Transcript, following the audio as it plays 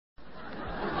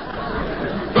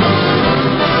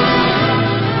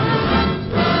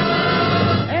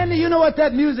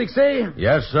that music say?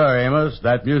 Yes, sir, Amos.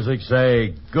 That music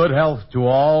say, good health to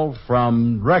all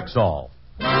from Rexall.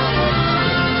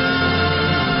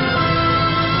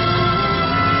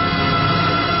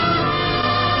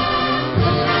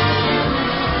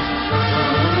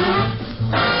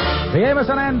 The Amos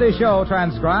and Andy Show,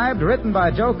 transcribed, written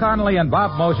by Joe Connolly and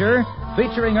Bob Mosher,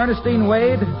 featuring Ernestine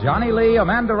Wade, Johnny Lee,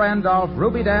 Amanda Randolph,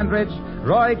 Ruby Dandridge,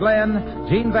 Roy Glenn,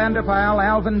 Gene Vanderpyle,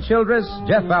 Alvin Childress,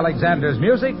 Jeff Alexander's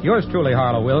music, yours truly,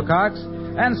 Harlow Wilcox,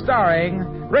 and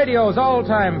starring radio's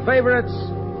all-time favorites,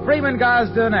 Freeman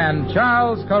Gosden and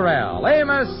Charles Correll.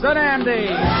 Amos and Andy.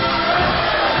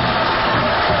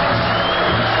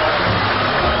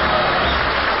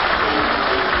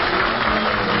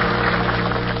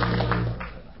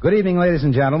 Good evening, ladies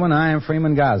and gentlemen. I am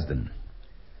Freeman Gosden.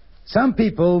 Some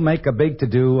people make a big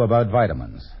to-do about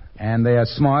vitamins, and they are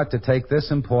smart to take this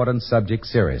important subject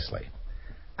seriously.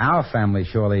 Our family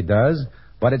surely does,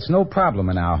 but it's no problem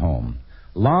in our home.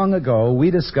 Long ago,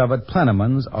 we discovered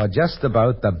Plenamins are just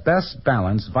about the best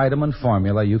balanced vitamin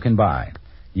formula you can buy.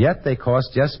 Yet they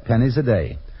cost just pennies a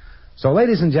day. So,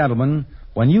 ladies and gentlemen,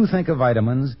 when you think of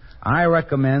vitamins, I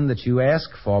recommend that you ask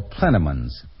for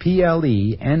Plenamins,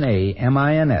 Plenamins,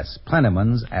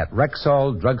 Plenamins at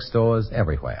Rexall drugstores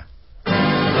everywhere.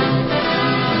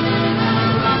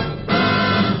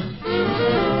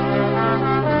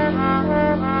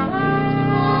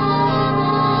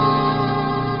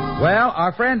 Well,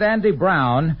 our friend Andy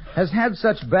Brown has had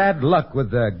such bad luck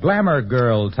with the glamour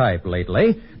girl type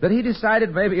lately that he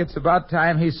decided maybe it's about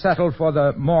time he settled for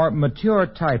the more mature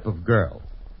type of girl.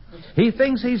 He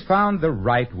thinks he's found the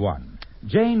right one,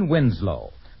 Jane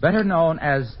Winslow, better known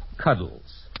as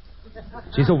Cuddles.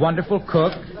 She's a wonderful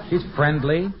cook. She's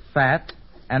friendly, fat,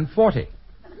 and 40.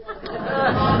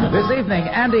 This evening,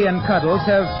 Andy and Cuddles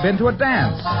have been to a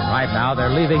dance. Right now, they're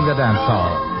leaving the dance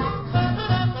hall.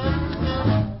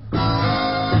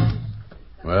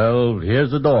 Well,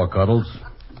 here's the door, Cuddles.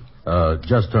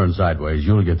 Just turn sideways.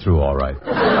 You'll get through all right.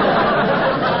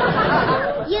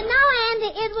 You know,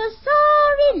 Andy, it was so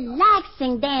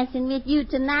relaxing dancing with you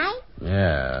tonight.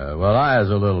 Yeah, well, I was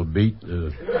a little beat.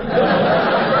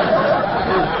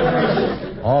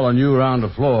 All on you around the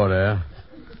floor there.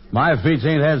 My feet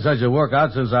ain't had such a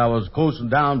workout since I was coasting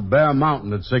down Bear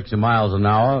Mountain at 60 miles an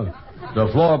hour. The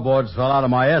floorboards fell out of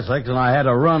my Essex, and I had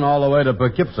to run all the way to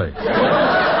Poughkeepsie.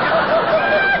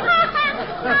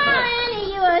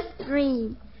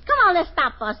 Come on, let's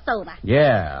stop for a soda.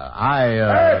 Yeah,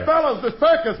 Hey, fellas, the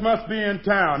circus must be in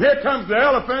town. Here comes the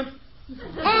elephant.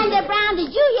 Andy Brown,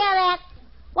 did you hear that?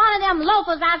 One of them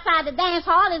locals outside the dance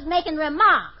hall is making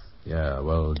remarks. Yeah,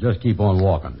 well, just keep on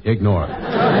walking. Ignore it.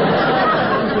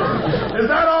 Is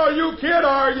that all you, kid, or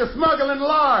are you smuggling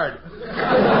lard?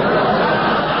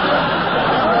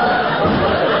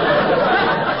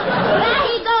 There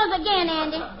he goes again,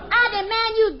 Andy. I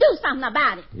demand you do something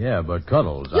about it. Yeah, but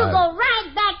Cuddles, You go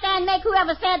right back there and make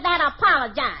whoever said that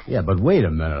apologize. Yeah, but wait a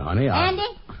minute, honey. Andy,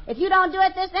 if you don't do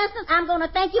it this instant, I'm going to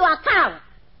think you a coward.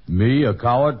 Me, a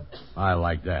coward? I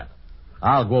like that.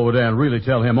 I'll go over there and really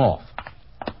tell him off.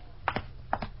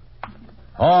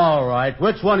 All right,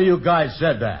 which one of you guys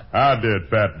said that? I did,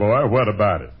 fat boy. What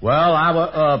about it? Well,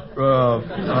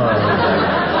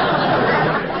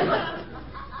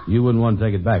 you wouldn't want to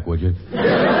take it back, would you?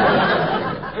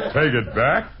 Take it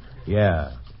back?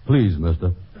 Yeah, please,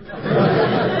 mister.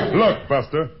 Look,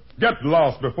 Buster, get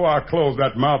lost before I close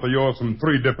that mouth of yours from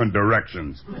 3 different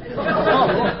directions.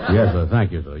 Yes, sir.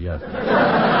 Thank you, sir. Yes.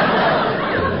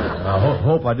 I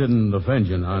hope I didn't offend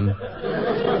you, hon.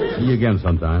 See you again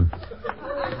sometime.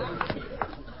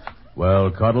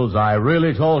 Well, Cuddles, I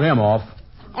really told him off.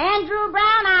 Andrew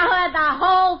Brown, I heard the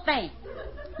whole thing.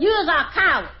 You's a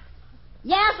coward.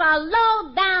 Yes, a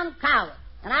low-down coward.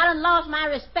 And I done lost my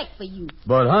respect for you.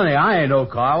 But, honey, I ain't no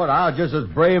coward. I'm just as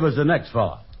brave as the next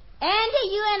fella. Andy,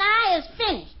 you and I is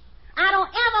finished. I don't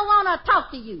ever want to talk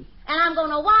to you. And I'm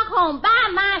going to walk home by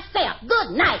myself.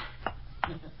 Good night.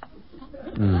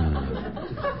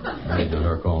 Ain't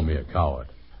her calling me a coward.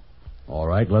 All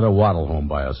right, let her waddle home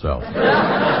by herself.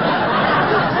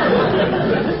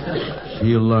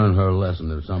 She'll learn her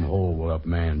lesson if some hole-up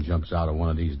man jumps out of one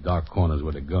of these dark corners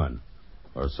with a gun.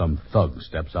 Or some thug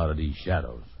steps out of these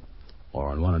shadows. Or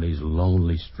on one of these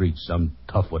lonely streets, some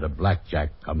tough with a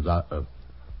blackjack comes out of...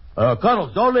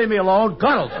 Cuddles, don't leave me alone.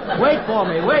 Cuddles, wait for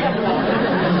me, wait.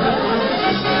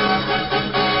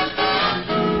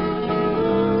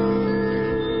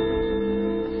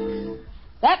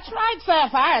 That's right,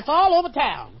 Sapphire. It's all over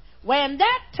town. When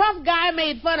that tough guy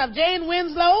made fun of Jane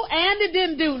Winslow, Andy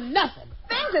didn't do nothing.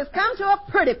 Things has come to a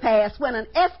pretty pass when an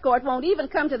escort won't even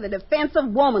come to the defense of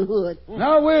womanhood.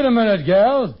 Now, wait a minute,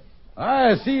 gals.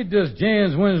 I see this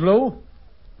James Winslow.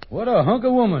 What a hunk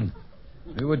of woman.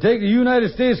 It would take the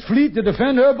United States fleet to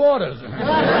defend her borders.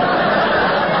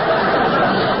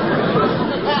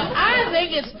 I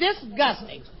think it's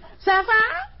disgusting.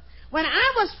 Sapphire, when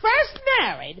I was first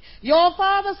married, your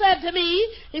father said to me,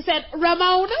 he said,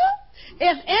 Ramona,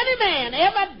 if any man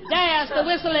ever dares to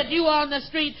whistle at you on the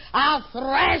street, I'll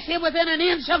thrash him within an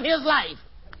inch of his life.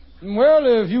 Well,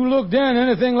 if you look then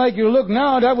anything like you look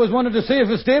now, that was one of the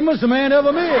safest statements a man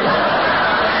ever made.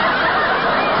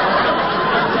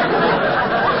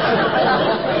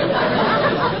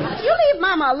 You leave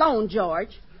Mama alone,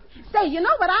 George. Say, you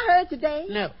know what I heard today?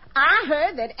 No. I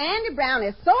heard that Andy Brown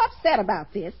is so upset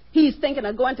about this, he's thinking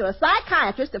of going to a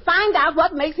psychiatrist to find out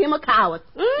what makes him a coward.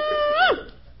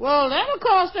 Well, that'll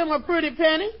cost him a pretty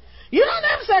penny. You know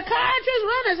them psychiatrists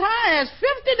run as high as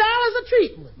 $50 a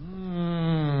treatment.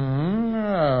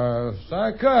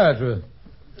 Psychiatrist.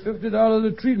 $50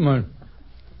 a treatment.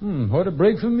 What a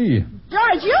break for me.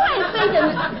 George, you ain't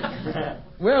thinking...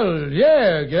 Well,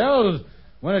 yeah, gals.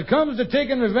 When it comes to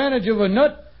taking advantage of a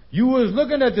nut, you was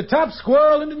looking at the top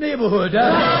squirrel in the neighborhood.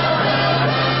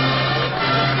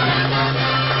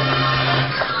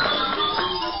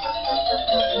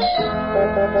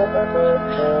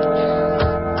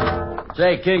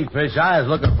 Say, Kingfish, I was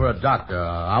looking for a doctor.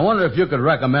 I wonder if you could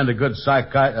recommend a good Say,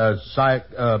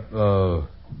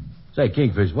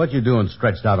 Kingfish, what you doing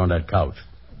stretched out on that couch?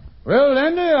 Well,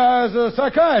 Andy, I was a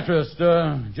psychiatrist,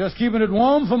 just keeping it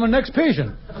warm for my next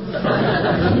patient.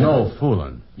 No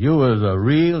fooling. You was a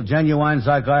real, genuine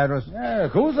psychiatrist? Yeah,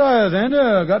 of course I was, Andy.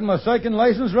 I got my psyching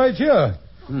license right here.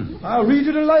 I'll read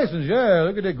you the license, yeah.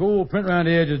 Look at that gold print around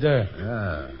the edges there.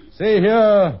 Yeah. Say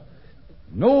here,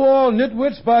 know all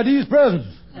nitwits by these presents.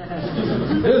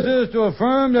 This is to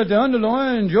affirm that the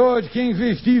underlying George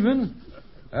Kingfish Stephen,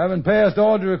 having passed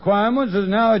all the requirements, is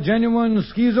now a genuine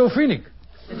schizophrenic.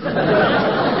 Is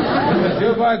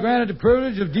hereby granted the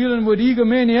privilege of dealing with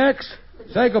egomaniacs,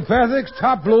 psychopathics,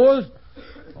 top blowers,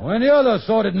 or any other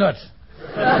assorted nuts.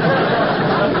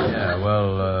 Yeah,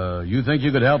 well, you think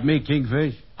you could help me,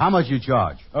 Kingfish? How much you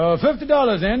charge?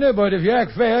 $50, Andy, but if you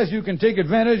act fast, you can take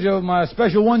advantage of my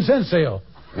special 1 cent sale.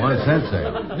 1 cent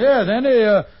sale? Yes,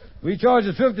 Andy, we charge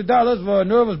us $50 for a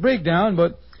nervous breakdown,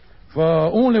 but for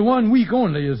only 1 week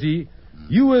only, you see.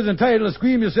 You was entitled to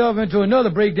scream yourself into another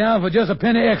breakdown for just a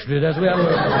penny extra. That's the way I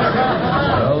work.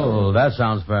 Well, that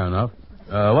sounds fair enough.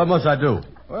 What must I do?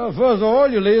 Well, first of all,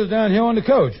 you lay us down here on the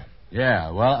couch.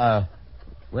 Yeah, well,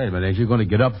 wait a minute. Ain't you going to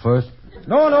get up first?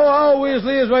 No, I always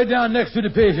lay us right down next to the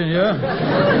patient, yeah?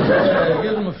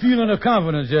 Gives them a feeling of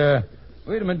confidence, yeah.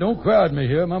 Wait a minute, don't crowd me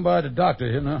here. Remember, I'm the doctor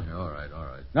here now. All right.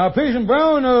 Now, Patient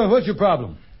Brown, what's your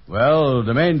problem? Well,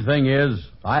 the main thing is,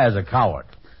 I was a coward.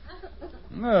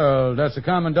 Well, that's a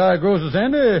common diagnosis,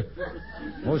 Andy.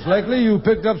 Most likely you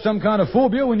picked up some kind of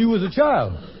phobia when you was a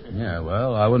child. Yeah,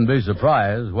 well, I wouldn't be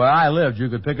surprised. Where I lived, you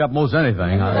could pick up most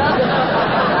anything.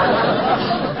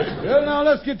 Well, now,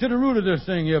 let's get to the root of this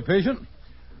thing here, patient.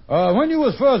 When you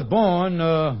was first born,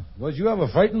 was you ever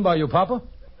frightened by your papa?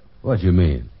 What do you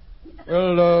mean?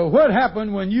 Well, what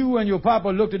happened when you and your papa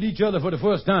looked at each other for the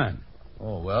first time?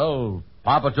 Oh, well,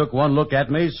 Papa took one look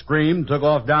at me, screamed, took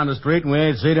off down the street, and we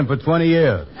ain't seen him for 20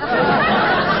 years.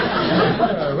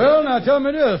 Well, now, tell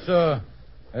me this.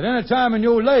 At any time in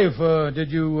your life, did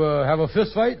you have a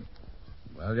fist fight?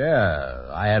 Well,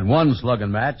 yeah. I had one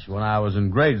slugging match when I was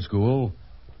in grade school,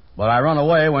 but I run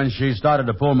away when she started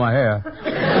to pull my hair.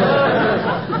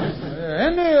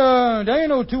 Andy, there ain't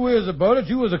no two ways about it.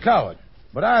 You was a coward.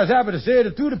 But I was happy to say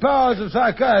that through the powers of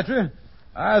psychiatry,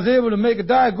 I was able to make a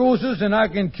diagnosis, and I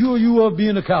can cure you of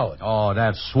being a coward. Oh,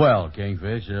 that's swell,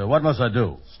 Kingfish. What must I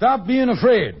do? Stop being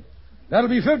afraid. That'll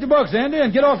be $50, Andy,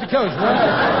 and get off the couch,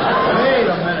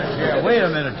 Wait a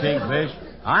minute, Kingfish.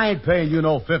 I ain't paying you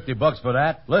no $50 for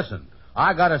that. Listen,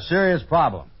 I got a serious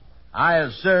problem. I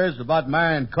is serious about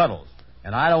marrying Cuddles,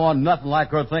 and I don't want nothing like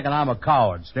her thinking I'm a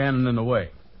coward standing in the way.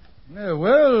 Yeah,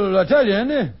 well, I tell you,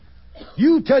 Andy,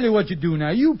 you tell you what you do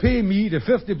now. You pay me the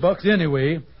 $50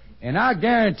 anyway, and I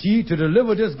guarantee to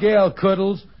deliver this gal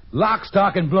Cuddles lock,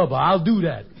 stock, and blubber. I'll do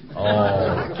that.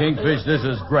 Oh, Kingfish, this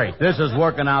is great. This is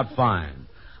working out fine.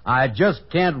 I just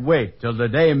can't wait till the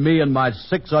day me and my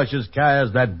 6 ushers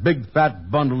carries that big fat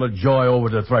bundle of joy over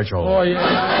the threshold. Oh,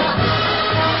 yeah.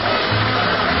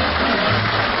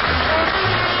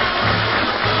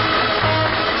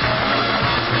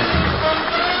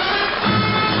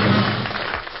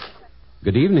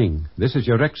 Good evening. This is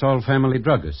your Rexall family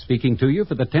druggist speaking to you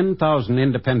for the 10,000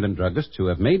 independent druggists who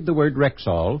have made the word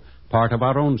Rexall part of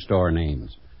our own store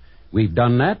names. We've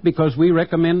done that because we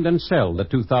recommend and sell the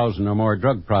 2,000 or more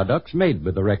drug products made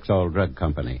with the Rexall Drug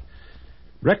Company.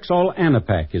 Rexall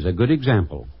Anapac is a good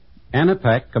example.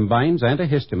 Anapac combines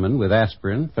antihistamine with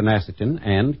aspirin, phenacetin,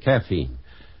 and caffeine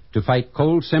to fight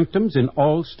cold symptoms in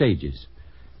all stages,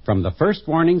 from the first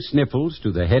warning sniffles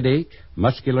to the headache,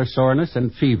 muscular soreness,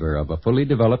 and fever of a fully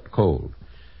developed cold.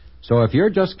 So if you're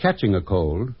just catching a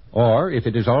cold, or if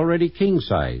it is already king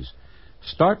size,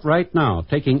 start right now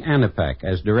taking Anapac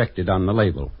as directed on the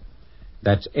label.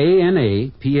 That's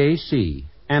A-N-A-P-A-C,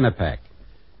 Anapac,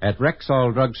 at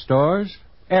Rexall drug stores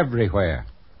everywhere.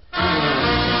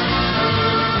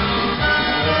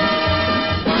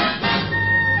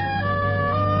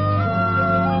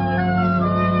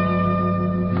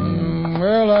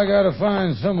 Well, I gotta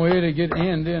find some way to get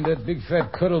Andy and that big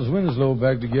fat Cuddles Winslow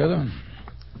back together.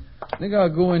 I think I'll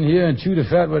go in here and chew the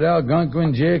fat with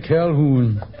Algonquin J.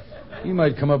 Calhoun. He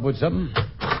might come up with something.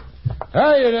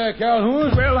 Hiya there,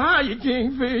 Calhoun. Well, hiya,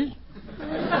 Kingfish.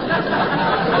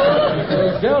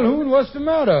 Calhoun, what's the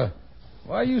matter?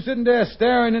 Why are you sitting there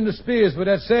staring into space with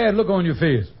that sad look on your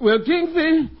face? Well,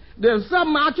 Kingfish, there's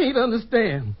something I can't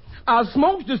understand. I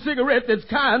smokes the cigarette that's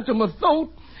kind to my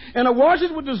throat, and I wash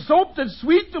it with the soap that's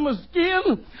sweet to my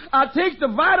skin. I take the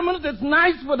vitamins that's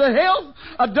nice for the health.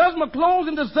 I does my clothes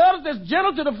in the service that's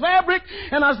gentle to the fabric,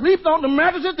 and I sleep on the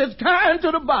mattresses that's kind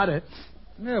to the body.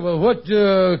 Yeah, well, what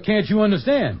can't you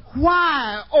understand?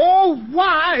 Why, oh,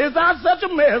 why is I such a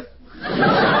mess?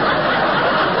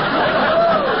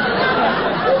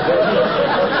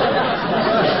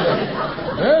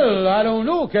 Well, I don't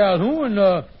know, Calhoun.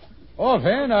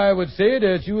 Offhand, I would say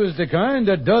that you is the kind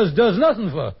that does nothing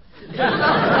for. I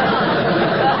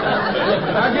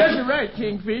guess you're right,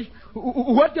 Kingfish.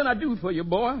 What can I do for you,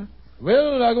 boy?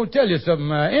 Well, I'm going to tell you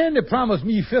something. Andy promised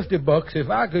me $50 if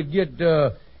I could get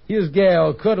his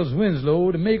gal, Cuddles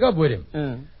Winslow, to make up with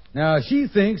him. Now, she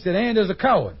thinks that Andy's a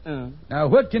coward. Now,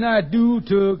 what can I do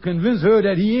to convince her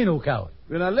that he ain't no coward?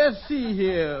 Well, now, let's see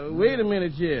here. Wait a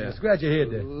minute here. Scratch your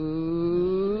head there.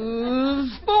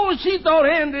 Suppose she thought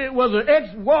Andy was an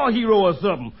ex-war hero or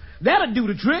something. That'd do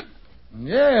the trick.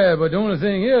 Yeah, but the only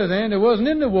thing is, Andy wasn't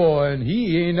in the war, and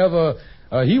he ain't never...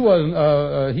 Hey,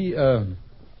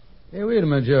 wait a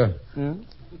minute, Joe.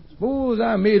 Suppose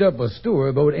I made up a story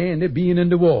about Andy being in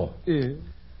the war. Yeah.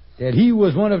 That he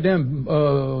was one of them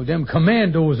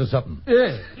commandos or something.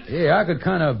 Yeah. Yeah, I could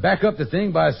kind of back up the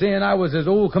thing by saying I was his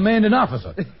old commanding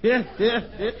officer.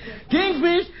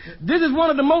 Kingfish, this is one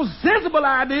of the most sensible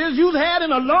ideas you've had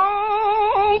in a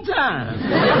long time.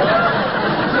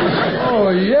 Oh,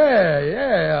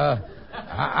 yeah.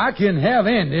 I can have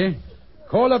Andy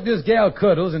call up this gal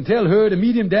Cuddles and tell her to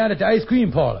meet him down at the ice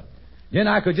cream parlor. Then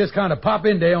I could just kind of pop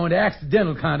in there on the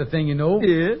accidental kind of thing, you know.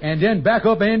 Yeah. And then back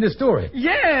up Andy's story.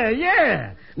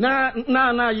 Yeah. Now,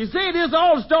 you say this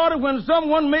all started when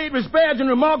someone made disparaging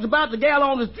remarks about the gal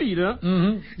on the street, huh?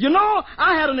 Mm-hmm. You know,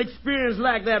 I had an experience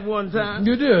like that one time.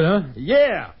 You did, huh?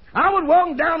 Yeah. I was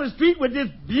walking down the street with this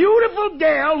beautiful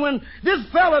gal when this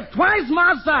fella twice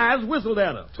my size whistled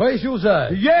at her. Twice your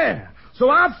size? Yeah. So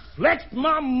I flexed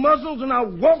my muscles and I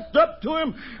walked up to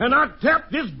him and I tapped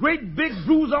this great big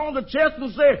bruise on the chest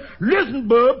and said, "Listen,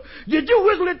 bub, did you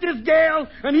whistle at this gal?"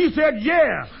 And he said,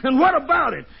 "Yeah. And what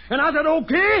about it?" And I said,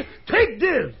 "Okay, take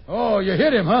this." Oh, you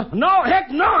hit him, huh? No,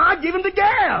 heck no, I give him the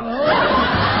gal.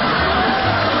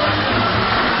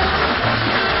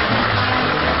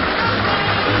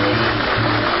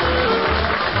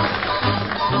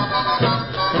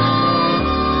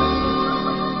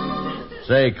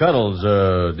 Say, Cuddles,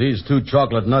 these 2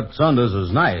 chocolate nut sundaes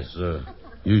is nice.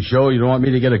 You sure you don't want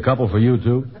me to get a couple for you,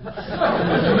 too?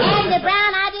 Andy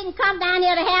Brown, I didn't come down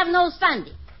here to have no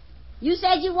Sunday. You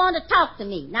said you wanted to talk to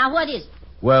me. Now, what is it?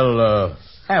 Well,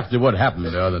 after what happened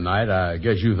the other night, I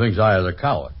guess you thinks I was a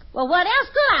coward. Well, what else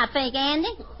could I think,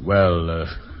 Andy? Well,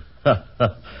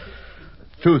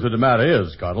 truth of the matter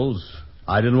is, Cuddles,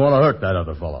 I didn't want to hurt that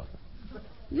other fellow.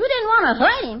 You didn't want to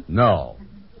hurt him. No.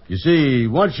 You see,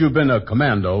 once you've been a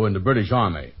commando in the British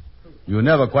Army, you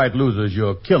never quite loses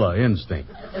your killer instinct.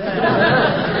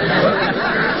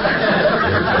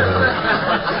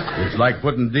 It's like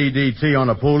putting DDT on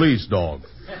a police dog.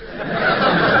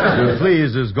 The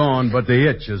fleas is gone, but the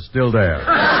itch is still there.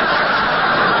 Why,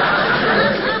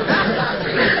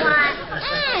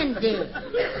 Andy,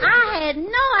 I had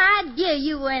no idea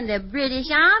you were in the British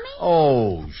Army.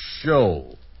 Oh,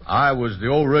 sure. I was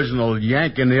the original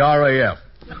Yank in the RAF.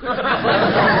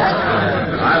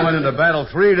 I went into battle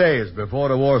 3 days before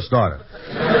the war started.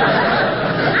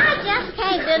 I just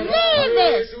can't believe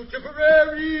this.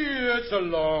 It's a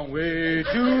long way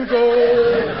to go.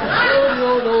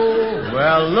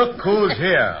 Well, look who's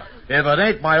here. If it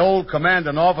ain't my old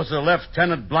commanding officer,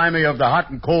 Lieutenant Blimey of the Hot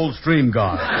and Cold Stream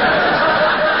Guard.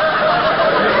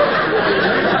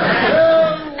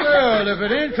 if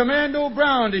it ain't Commando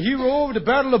Brown, the hero of the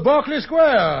Battle of Berkeley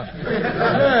Square.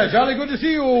 Yeah, jolly good to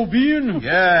see you, old bean.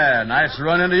 Yeah, nice to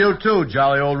run into you, too,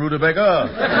 jolly old rutabaga.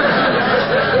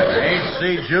 Ain't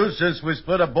seen you since we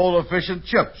split a bowl of fish and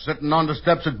chips sitting on the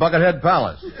steps at Buckethead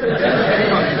Palace.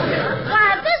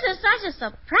 Why, this is such a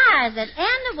surprise that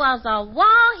Andy was a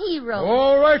war hero.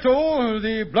 All right,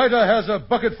 the blighter has a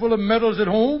bucket full of medals at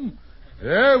home.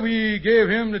 Yeah, we gave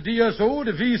him the DSO,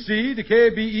 the VC, the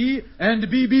KBE, and the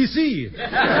BBC.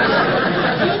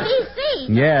 BBC?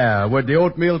 Yeah, with the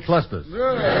oatmeal clusters.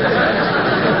 Well,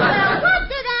 what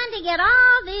did Andy get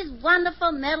all these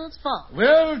wonderful medals for?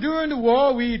 Well, during the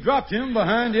war, we dropped him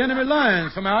behind the enemy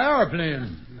lines from our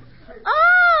airplane.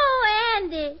 Oh,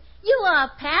 Andy, you were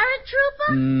a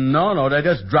paratrooper? No, they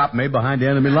just dropped me behind the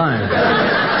enemy lines.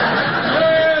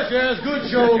 Yes, good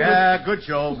show. Yeah, good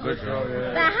show.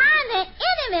 Behind the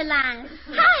enemy lines.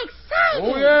 How exciting.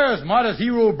 Oh, yes, modest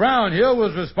hero Brown here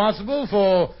was responsible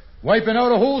for wiping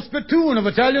out a whole spittoon of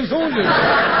Italian soldiers.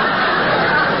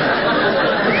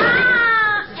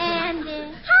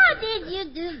 Andy, how did you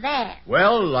do that?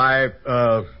 Well, how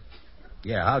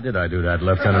did I do that,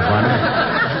 Lieutenant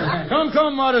Bonner?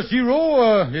 Come, modest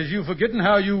hero. Is you forgetting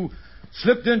how you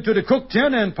slipped into the cook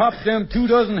tent and popped them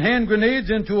 24 hand grenades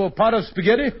into a pot of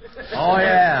spaghetti? Oh,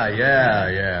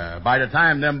 yeah. By the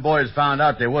time them boys found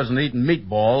out they wasn't eating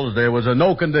meatballs, there was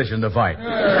no condition to fight.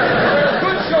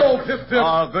 Good show, Pip.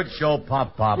 Oh, good show,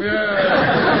 Pop. Yeah.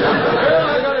 Well,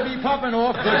 I gotta be popping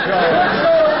off. Good show.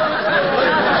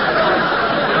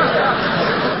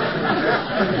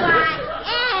 Why,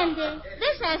 Andy,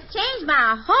 this has changed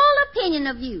my whole opinion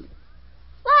of you.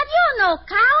 Well, you're no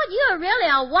coward. You're really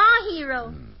a war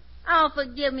hero. Oh,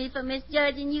 forgive me for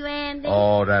misjudging you, Andy.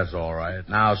 Oh, that's all right.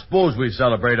 Now, suppose we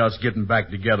celebrate us getting back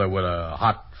together with a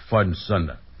hot, fun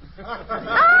Sunday.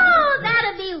 Oh,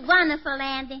 that'll be wonderful,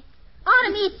 Andy.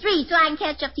 Order me 3 so I can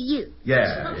catch up to you.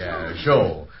 Yeah,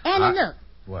 sure. Andy, look.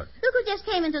 What? Look who just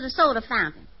came into the soda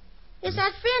fountain. It's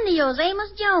that friend of yours,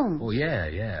 Amos Jones. Oh,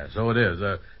 yeah, so it is.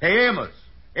 Hey, Amos,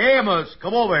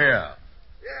 come over here.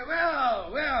 Yeah, well,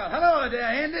 hello there,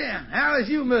 Andy. How is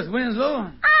you, Miss Winslow?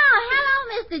 Oh, hello,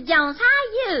 Mr. Jones. How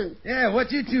are you? Yeah,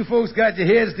 what you two folks got your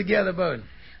heads together, bud?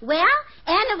 Well,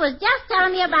 Andy was just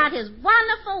telling me about his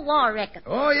wonderful war record.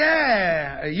 Oh,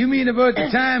 yeah. You mean about the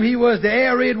time he was the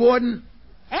air raid warden?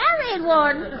 Air raid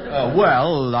warden?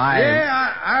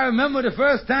 Yeah, I remember the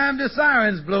first time the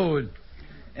sirens blowed.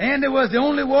 Andy was the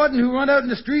only warden who run out in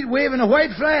the street waving a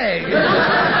white flag.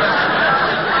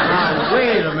 Now,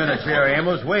 wait a minute here,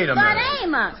 Amos. Wait a minute. But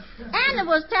Amos, Andy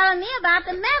was telling me about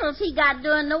the medals he got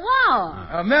during the war.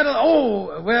 A medal?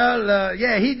 Oh, well,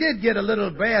 yeah, he did get a little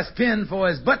brass pin for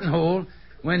his buttonhole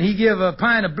when he gave a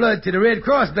pint of blood to the Red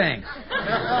Cross Bank.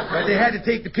 But they had to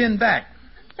take the pin back.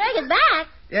 Take it back?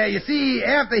 Yeah, you see,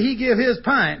 after he gave his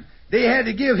pint, they had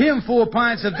to give him 4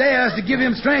 pints of theirs to give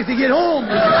him strength to get home.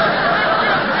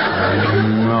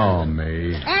 No,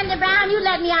 me. Andy Brown, you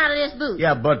let me out of this booth.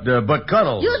 Yeah, but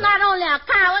Cuddles. You're not only a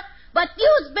coward, but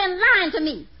you've been lying to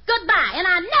me. Goodbye, and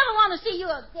I never want to see you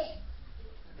again.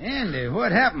 Andy,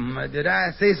 what happened? Did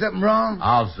I say something wrong?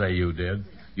 I'll say you did.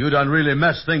 You done really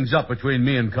messed things up between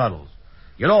me and Cuddles.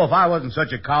 You know, if I wasn't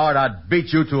such a coward, I'd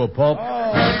beat you to a pulp.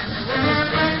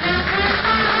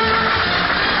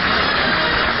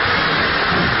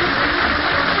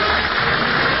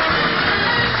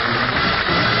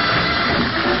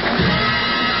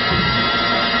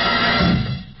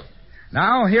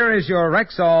 Now, here is your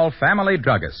Rexall family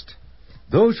druggist.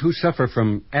 Those who suffer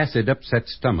from acid-upset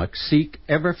stomach seek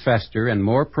ever faster and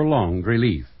more prolonged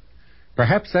relief.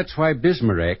 Perhaps that's why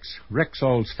Bismarex,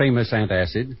 Rexall's famous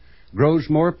antacid, grows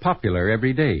more popular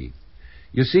every day.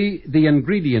 You see, the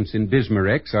ingredients in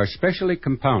Bismarex are specially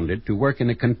compounded to work in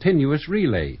a continuous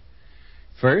relay.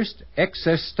 First,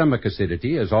 excess stomach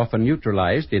acidity is often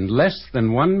neutralized in less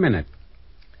than 1 minute.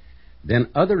 Then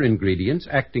other ingredients,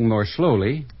 acting more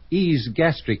slowly, ease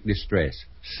gastric distress,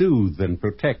 soothe and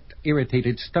protect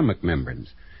irritated stomach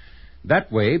membranes.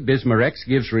 That way, Bismarex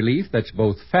gives relief that's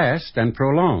both fast and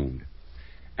prolonged.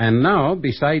 And now,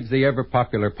 besides the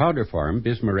ever-popular powder form,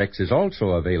 Bismarex is also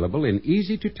available in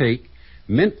easy-to-take,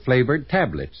 mint-flavored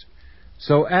tablets.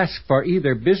 So ask for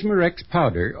either Bismarex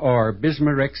powder or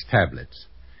Bismarex tablets.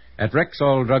 At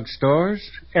Rexall drugstores,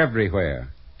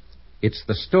 everywhere. It's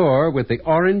the store with the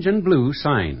orange and blue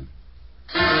sign.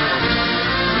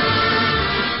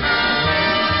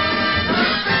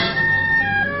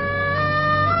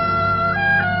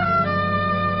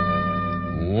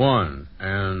 One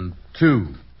and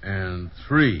 2 and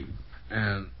 3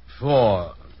 and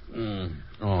 4.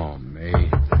 Oh, me.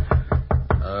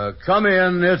 Come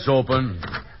in. It's open.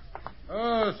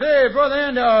 Say, Brother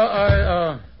Andy,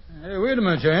 hey, wait a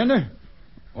minute, Andy.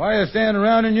 Why are you standing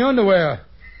around in your underwear?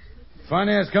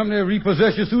 Finance company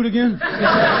repossess your suit again?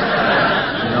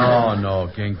 No,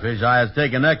 Kingfish. I was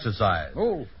taking exercise.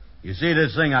 Oh. You see,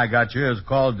 this thing I got you is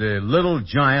called the Little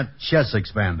Giant Chest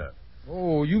Expander.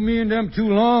 Oh, you mean them two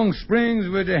long springs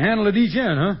with the handle at each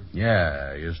end, huh?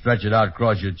 Yeah, you stretch it out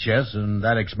across your chest, and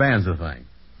that expands the thing.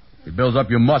 It builds up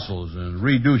your muscles and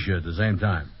reduce you at the same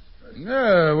time.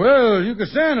 Yeah, well, you could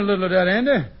stand a little of that,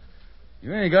 Andy.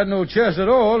 You ain't got no chest at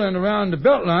all, and around the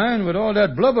belt line with all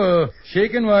that blubber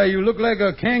shaking, why, you look like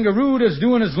a kangaroo that's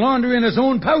doing its laundry in its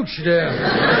own pouch there.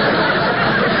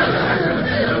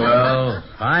 Well,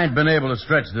 I ain't been able to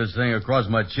stretch this thing across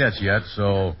my chest yet,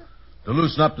 so to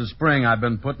loosen up the spring, I've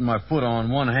been putting my foot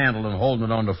on one handle and holding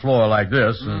it on the floor like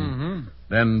this, and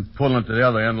then pulling it to the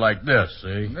other end like this,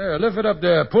 see? Yeah, lift it up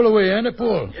there. Pull away, Andy,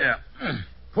 pull. Yeah.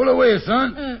 Pull away,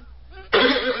 son.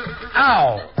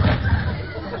 Ow!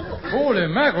 Holy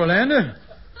mackerel, Andy.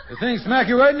 The thing smack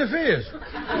you right in the face.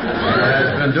 Yeah,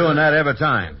 it's been doing that every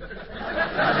time.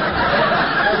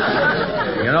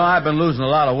 You know, I've been losing a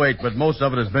lot of weight, but most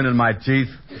of it has been in my teeth.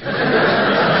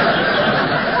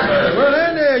 Well,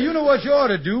 Andy, you know what you ought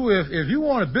to do if you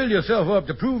want to build yourself up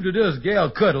to prove to this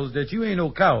gal Cuddles that you ain't no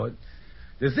coward.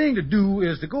 The thing to do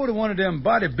is to go to one of them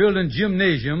bodybuilding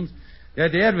gymnasiums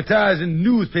that they advertise in the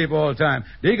newspaper all the time.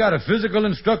 They got a physical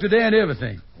instructor there and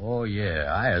everything. Oh,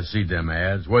 yeah, I have seen them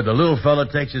ads where the little fella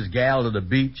takes his gal to the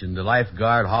beach and the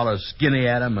lifeguard hollers skinny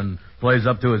at him and plays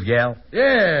up to his gal.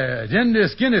 Yeah, then the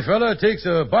skinny fella takes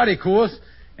a body course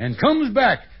and comes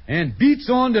back and beats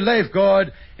on the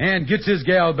lifeguard and gets his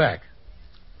gal back.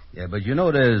 Yeah, but you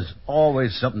know there's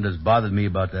always something that's bothered me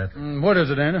about that. What is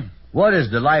it, Andy? What has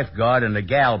the lifeguard and the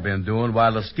gal been doing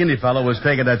while the skinny fella was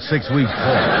taking that 6-week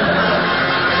course?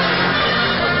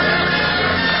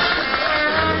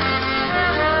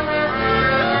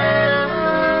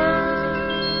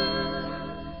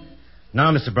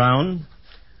 Now, Mr. Brown,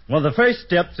 one of the first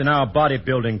steps in our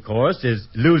bodybuilding course is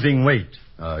losing weight.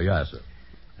 Yes, sir.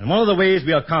 And one of the ways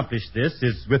we accomplish this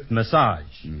is with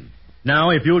massage. Now,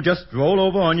 if you'll just roll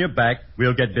over on your back,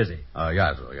 we'll get busy.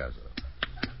 Yes, sir.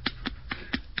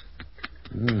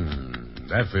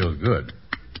 That feels good.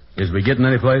 Is we getting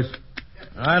any place?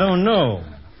 I don't know.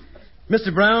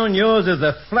 Mr. Brown, yours is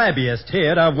the flabbiest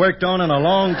head I've worked on in a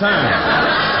long time.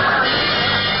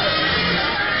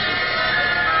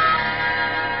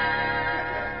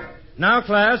 Now,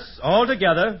 class, all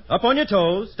together, up on your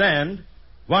toes, stand.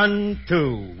 1,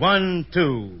 2, 1,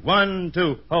 2, 1,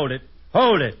 2. Hold it.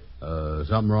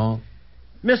 Something wrong?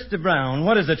 Mr. Brown,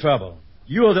 what is the trouble?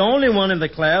 You're the only one in the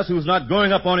class who's not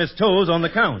going up on his toes on the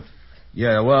count.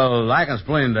 Yeah, well, I can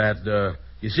explain that.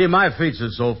 You see, my feet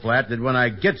are so flat that when I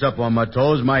gets up on my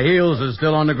toes, my heels are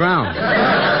still on the ground.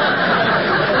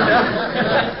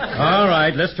 All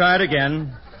right, let's try it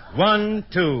again. 1,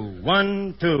 2,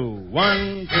 1, 2,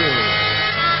 1, 2.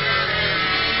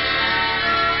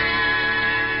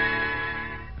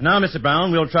 Now, Mr.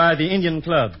 Brown, we'll try the Indian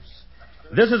clubs.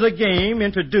 This is a game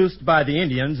introduced by the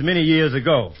Indians many years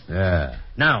ago. Yeah.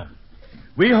 Now,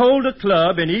 we hold a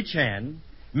club in each hand,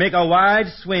 make a wide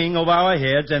swing over our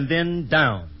heads, and then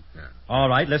down. Yeah. All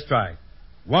right, let's try.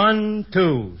 1,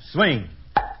 2, swing.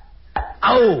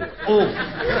 Oh!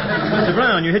 Mr.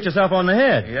 Brown, you hit yourself on the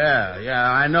head. Yeah,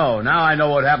 I know. Now I know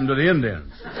what happened to the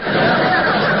Indians.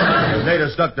 If they'd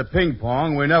have stuck to ping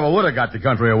pong, we never would have got the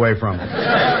country away from it.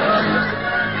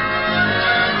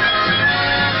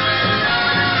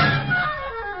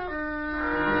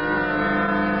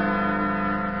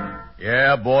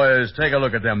 Yeah, boys, take a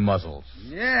look at them muscles.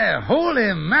 Yeah,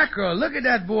 holy mackerel. Look at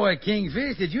that boy,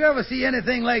 Kingfish. Did you ever see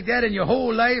anything like that in your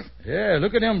whole life? Yeah,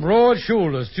 look at them broad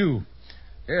shoulders, too.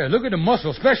 Yeah, look at the muscle,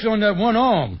 especially on that one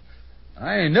arm.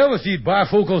 I ain't never seen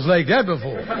bifocals like that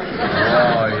before.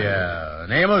 Oh, yeah.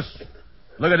 And Amos,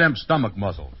 look at them stomach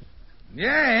muscles.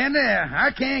 Yeah, and I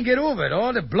can't get over it.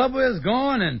 All the blubber is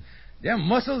gone, and them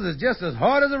muscles is just as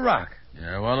hard as a rock.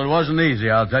 Yeah, well, it wasn't easy,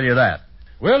 I'll tell you that.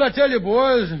 Well, I tell you,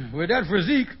 boys, with that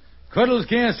physique, Cuddles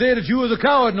can't say that you was a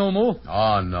coward no more.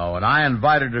 Oh, no, and I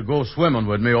invited her to go swimming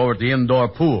with me over at the indoor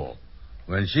pool.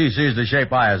 When she sees the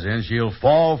shape I is in, she'll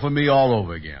fall for me all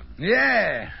over again.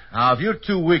 Yeah. Now, if you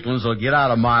two weaklings will get out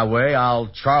of my way, I'll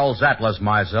Charles Atlas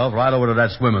myself right over to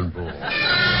that swimming pool.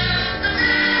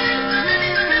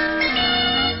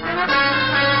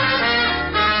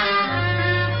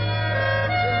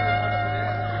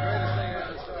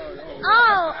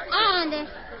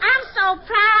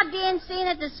 Seen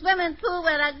at the swimming pool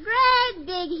with a great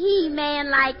big he-man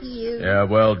like you. Yeah,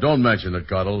 well, don't mention it,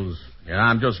 Cuddles. And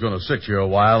I'm just going to sit here a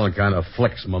while and kind of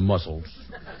flex my muscles.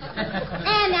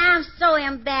 And I'm so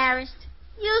embarrassed.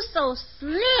 You're so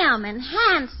slim and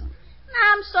handsome. And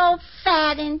I'm so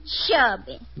fat and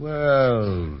chubby.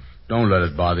 Well, don't let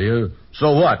it bother you.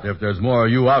 So what if there's more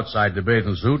of you outside the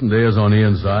bathing suit than there is on the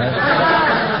inside?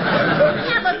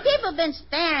 Yeah, but people been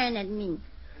staring at me.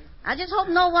 I just hope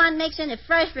no one makes any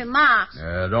fresh remarks.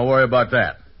 Don't worry about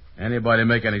that. Anybody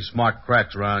make any smart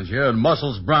cracks around here, and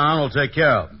Muscles Brown will take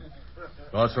care of them.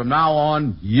 Because from now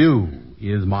on, you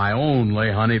is my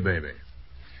only honey baby.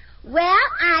 Well,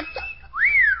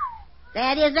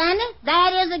 that is, Andy,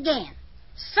 that is again.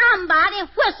 Somebody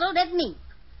whistled at me.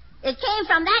 It came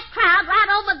from that crowd right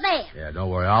over there. Yeah, don't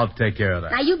worry. I'll take care of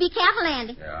that. Now, you be careful,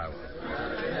 Andy. Yeah, I will.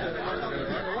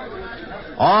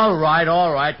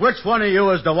 All right. Which one of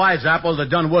you is the wise apple that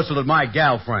done whistled at my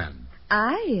gal friend?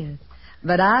 I is.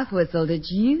 But I whistled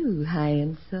at you,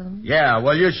 handsome. Yeah,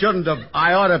 well, you shouldn't have.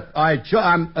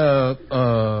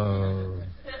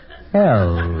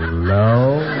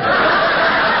 Hello?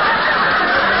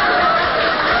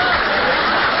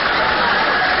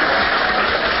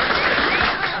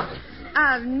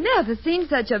 I've never seen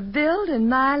such a build in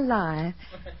my life.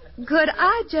 Could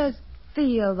I just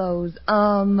feel those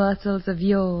arm muscles of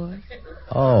yours?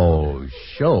 Oh,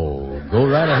 sure. Go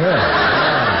right ahead.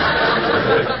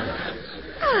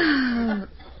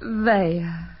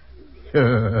 There.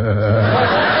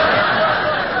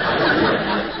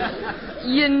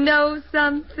 You know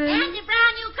something? Andy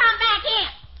Brown, you come back here.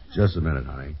 Just a minute,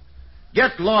 honey.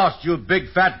 Get lost, you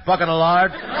big fat bucket of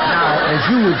lard. Now, as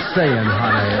you was saying,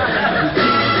 honey.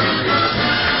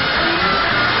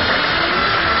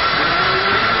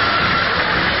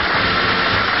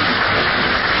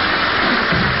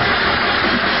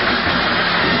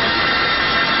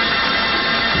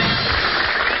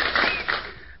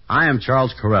 I am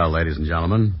Charles Correll, ladies and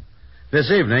gentlemen. This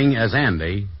evening, as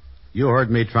Andy, you heard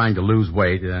me trying to lose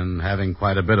weight and having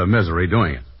quite a bit of misery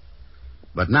doing it.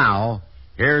 But now,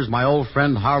 here's my old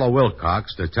friend Harlow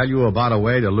Wilcox to tell you about a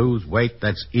way to lose weight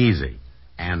that's easy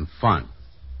and fun.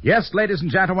 Yes, ladies and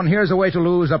gentlemen, here's a way to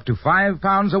lose up to 5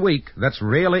 pounds a week that's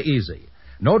really easy.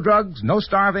 No drugs, no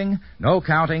starving, no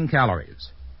counting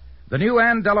calories. The new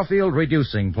Ann Delafield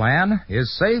Reducing Plan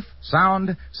is safe,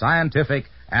 sound, scientific,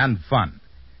 and fun.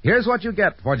 Here's what you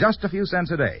get for just a few cents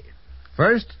a day.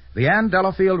 First, the Ann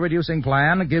Delafield Reducing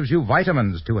Plan gives you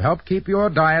vitamins to help keep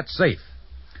your diet safe.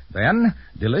 Then,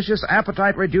 delicious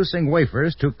appetite-reducing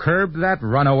wafers to curb that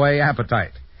runaway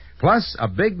appetite. Plus, a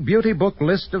big beauty book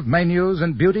list of menus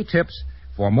and beauty tips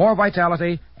for more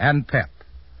vitality and pep.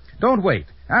 Don't wait.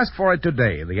 Ask for it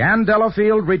today. The Ann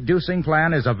Delafield Reducing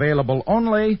Plan is available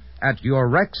only at your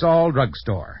Rexall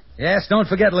drugstore. Yes, don't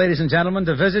forget, ladies and gentlemen,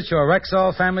 to visit your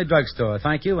Rexall Family Drugstore.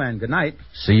 Thank you, and good night.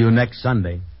 See you next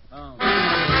Sunday.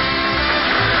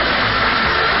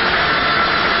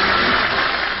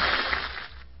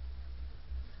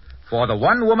 For the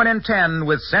one woman in 10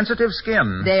 with sensitive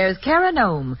skin, There's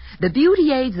Caranome, the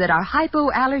beauty aids that are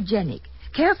hypoallergenic,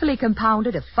 carefully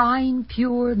compounded of fine,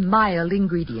 pure, mild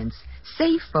ingredients,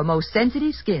 safe for most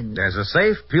sensitive skins. there's a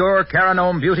safe, pure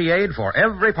Caranome beauty aid for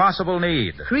every possible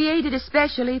need. Created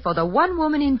especially for the one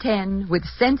woman in 10 with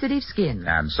sensitive skin.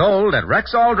 And sold at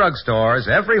Rexall drugstores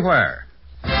everywhere.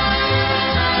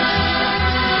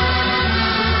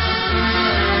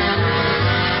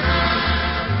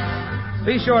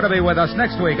 Be sure to be with us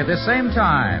next week at this same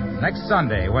time, next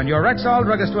Sunday, when your Rexall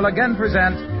druggist will again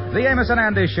present The Amos and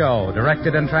Andy Show,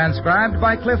 directed and transcribed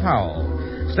by Cliff Howell.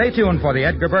 Stay tuned for the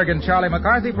Edgar Berg and Charlie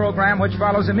McCarthy program, which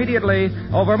follows immediately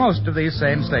over most of these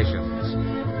same stations.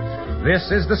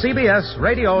 This is the CBS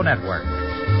Radio Network.